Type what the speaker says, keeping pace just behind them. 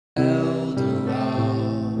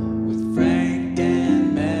Eldorado with Frank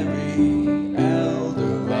and Mary.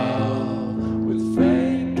 Eldorado with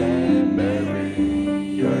Frank and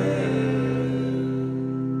Mary. Yeah.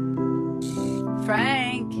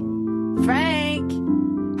 Frank,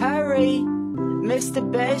 hurry. Mr.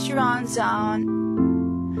 Bergeron's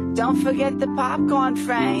on. Don't forget the popcorn,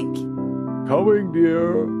 Frank. Coming,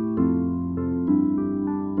 dear.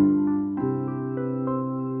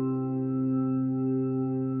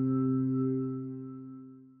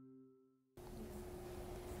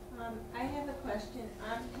 I have a question.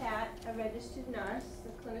 I'm Pat, a registered nurse, a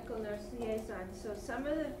clinical nurse liaison. So some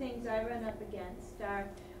of the things I run up against are,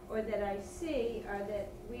 or that I see, are that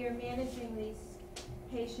we are managing these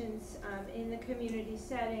patients in the community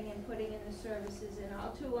setting and putting in the services, and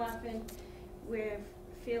all too often we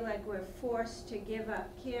feel like we're forced to give up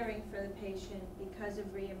caring for the patient because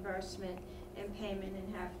of reimbursement and payment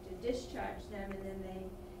and have to discharge them, and then they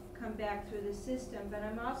come back through the system. But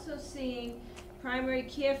I'm also seeing primary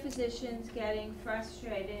care physicians getting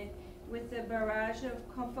frustrated with the barrage of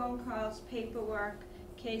phone calls, paperwork,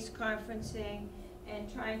 case conferencing,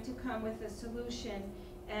 and trying to come with a solution.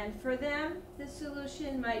 And for them, the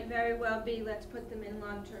solution might very well be, let's put them in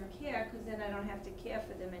long-term care, because then I don't have to care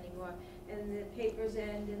for them anymore. And the papers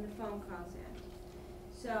end and the phone calls end.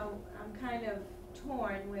 So I'm kind of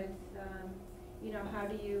torn with, how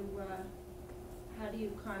do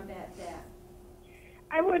you combat that?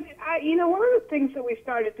 One of the things that we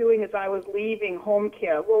started doing as I was leaving home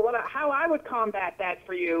care, how I would combat that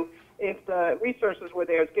for you if the resources were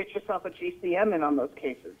there is get yourself a GCM in on those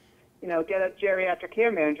cases. Get a geriatric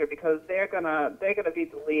care manager, because they're gonna be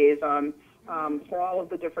the liaison for all of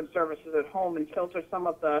the different services at home, and filter some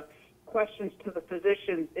of the questions to the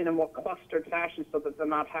physicians in a more clustered fashion so that they're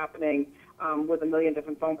not happening with a million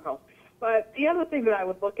different phone calls. But the other thing that I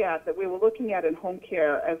would look at, that we were looking at in home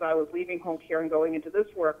care as I was leaving home care and going into this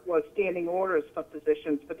work, was standing orders for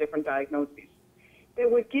physicians for different diagnoses. They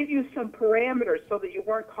would give you some parameters so that you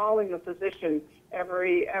weren't calling the physician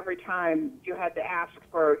every time you had to ask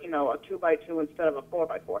for, a 2x2 instead of a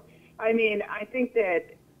 4x4. I mean, I think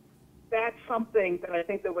that's something that I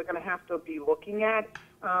think that we're going to have to be looking at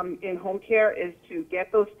in home care, is to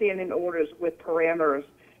get those standing orders with parameters.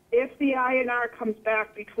 If the INR comes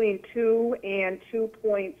back between 2 and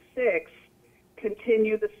 2.6,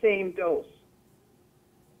 continue the same dose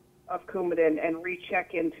of Coumadin and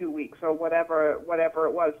recheck in 2 weeks or whatever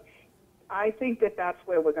it was. I think that that's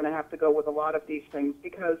where we're going to have to go with a lot of these things,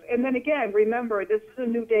 because, and then again, remember, this is a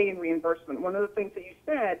new day in reimbursement. One of the things that you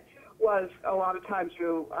said was a lot of times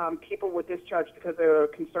people were discharged because they were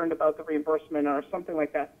concerned about the reimbursement or something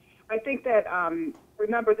like that. I think that,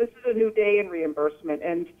 remember, this is a new day in reimbursement,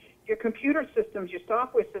 and your computer systems, your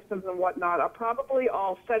software systems and whatnot are probably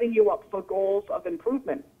all setting you up for goals of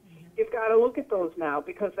improvement. Mm-hmm. You've got to look at those now,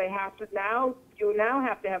 because you now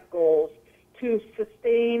have to have goals to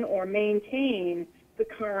sustain or maintain the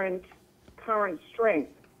current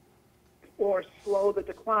strength, or slow the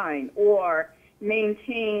decline, or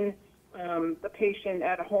maintain the patient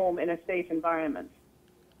at home in a safe environment.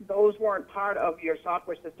 Those weren't part of your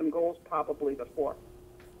software system goals probably before.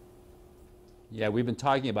 Yeah, we've been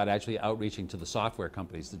talking about actually outreaching to the software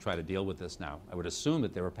companies to try to deal with this now. I would assume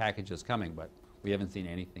that there were packages coming, but we haven't seen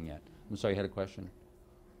anything yet. I'm sorry, you had a question?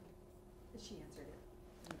 She answered it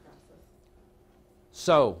in the process.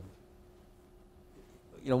 So,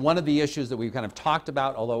 one of the issues that we've kind of talked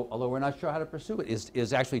about, although we're not sure how to pursue it,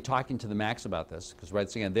 is actually talking to the MACs about this,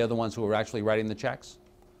 because again, they're the ones who are actually writing the checks.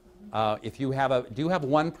 If you have do you have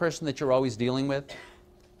one person that you're always dealing with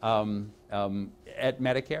at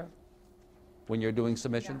Medicare when you're doing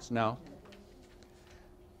submissions? No?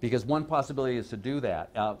 Because one possibility is to do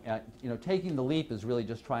that. Taking the leap is really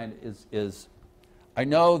just trying, I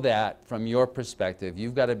know that from your perspective,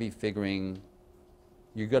 you've got to be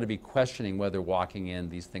questioning whether walking in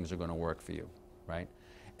these things are going to work for you, right?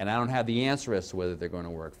 And I don't have the answer as to whether they're going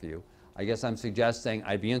to work for you. I guess I'm suggesting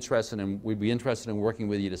we'd be interested in working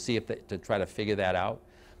with you to see to try to figure that out.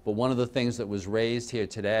 But one of the things that was raised here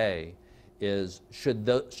today is should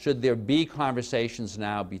there be conversations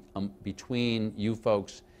now between you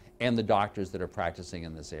folks and the doctors that are practicing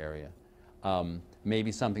in this area?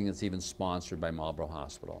 Maybe something that's even sponsored by Marlborough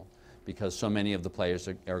Hospital, because so many of the players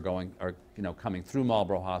are coming through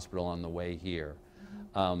Marlborough Hospital on the way here,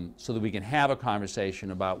 so that we can have a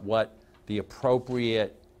conversation about what the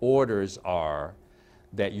appropriate orders are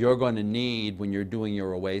that you're going to need when you're doing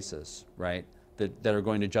your OASIS, right? That are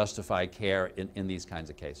going to justify care in these kinds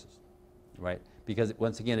of cases, right? Because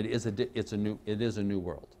once again, it is a new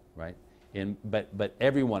world, right? But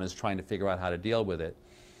everyone is trying to figure out how to deal with it,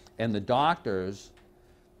 and the doctors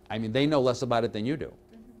I mean, they know less about it than you do,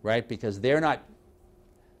 right? Because they're not,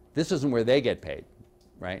 this isn't where they get paid,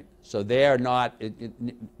 right? So they are not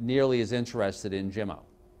nearly as interested in Jimmo,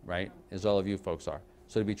 right, as all of you folks are.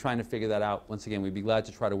 So to be trying to figure that out, once again, we'd be glad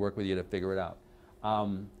to try to work with you to figure it out.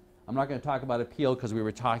 I'm not going to talk about appeal because we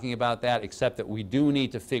were talking about that, except that we do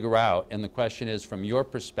need to figure out, and the question is from your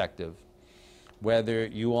perspective, whether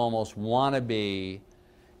you almost want to be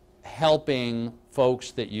helping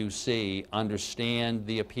folks that you see understand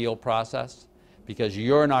the appeal process, because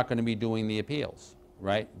you're not going to be doing the appeals,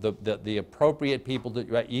 right? The appropriate people,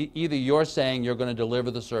 right? Either you're saying you're going to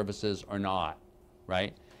deliver the services or not,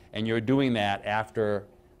 right? And you're doing that after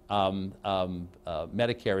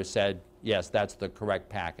Medicare has said, yes, that's the correct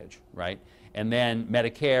package, right? And then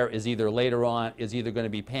Medicare is either later on, is either going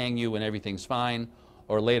to be paying you and everything's fine,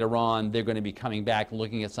 or later on they're going to be coming back,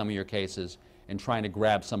 looking at some of your cases and trying to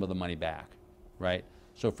grab some of the money back, right?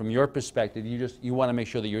 So from your perspective, you want to make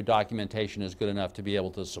sure that your documentation is good enough to be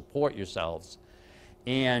able to support yourselves,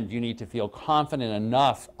 and you need to feel confident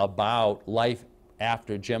enough about life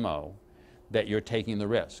after Jimmo that you're taking the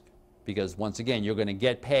risk. Because once again, you're going to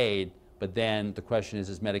get paid, but then the question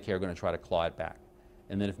is Medicare going to try to claw it back?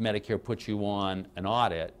 And then if Medicare puts you on an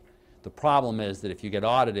audit, the problem is that if you get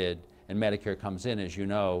audited and Medicare comes in, as you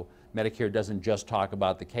know, Medicare doesn't just talk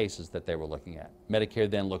about the cases that they were looking at. Medicare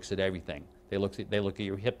then looks at everything. They look at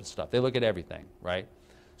your HIPAA stuff. They look at everything, right?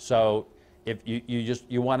 So if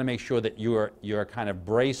you want to make sure that you're kind of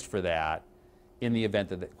braced for that in the event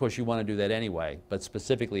that, of course, you want to do that anyway, but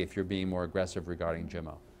specifically if you're being more aggressive regarding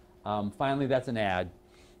Jimmo. Finally, that's an ad.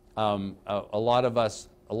 A lot of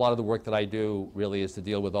the work that I do really is to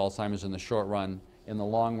deal with Alzheimer's in the short run. In the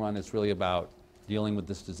long run, it's really about dealing with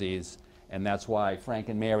this disease, and that's why Frank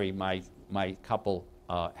and Mary, my couple,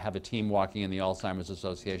 have a team walking in the Alzheimer's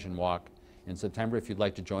Association walk in September. If you'd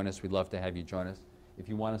like to join us, we'd love to have you join us. If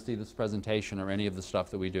you want to see this presentation or any of the stuff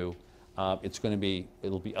that we do, it'll be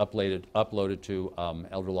uploaded to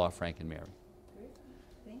Elder Law Frank and Mary.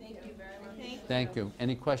 Thank you very much. Thank you.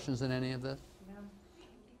 Any questions on any of this? No.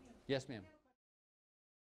 Yes, ma'am.